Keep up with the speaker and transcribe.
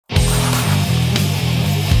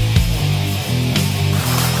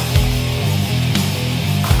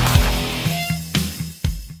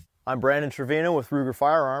I'm Brandon Trevino with Ruger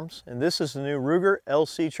Firearms, and this is the new Ruger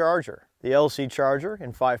LC Charger. The LC Charger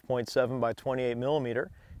in 5.7 by 28 millimeter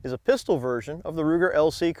is a pistol version of the Ruger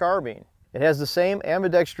LC carbine. It has the same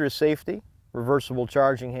ambidextrous safety, reversible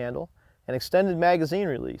charging handle, and extended magazine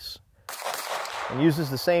release, and uses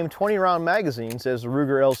the same 20-round magazines as the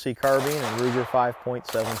Ruger LC carbine and Ruger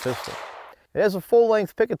 5.7 pistol. It has a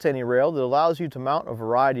full-length Picatinny rail that allows you to mount a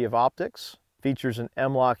variety of optics, features an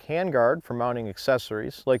M-lock handguard for mounting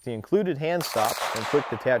accessories like the included hand stop and quick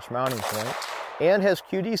detach mounting point, and has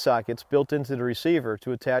QD sockets built into the receiver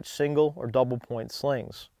to attach single or double point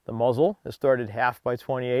slings. The muzzle is started half by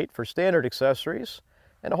 28 for standard accessories,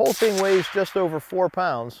 and the whole thing weighs just over 4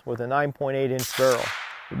 pounds with a 9.8 inch barrel.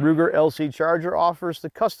 The Ruger LC Charger offers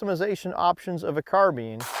the customization options of a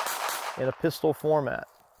carbine in a pistol format.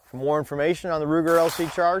 For more information on the Ruger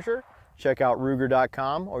LC Charger, check out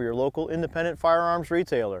Ruger.com or your local independent firearms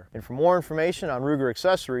retailer. And for more information on Ruger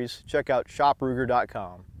accessories, check out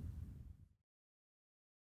shopruger.com.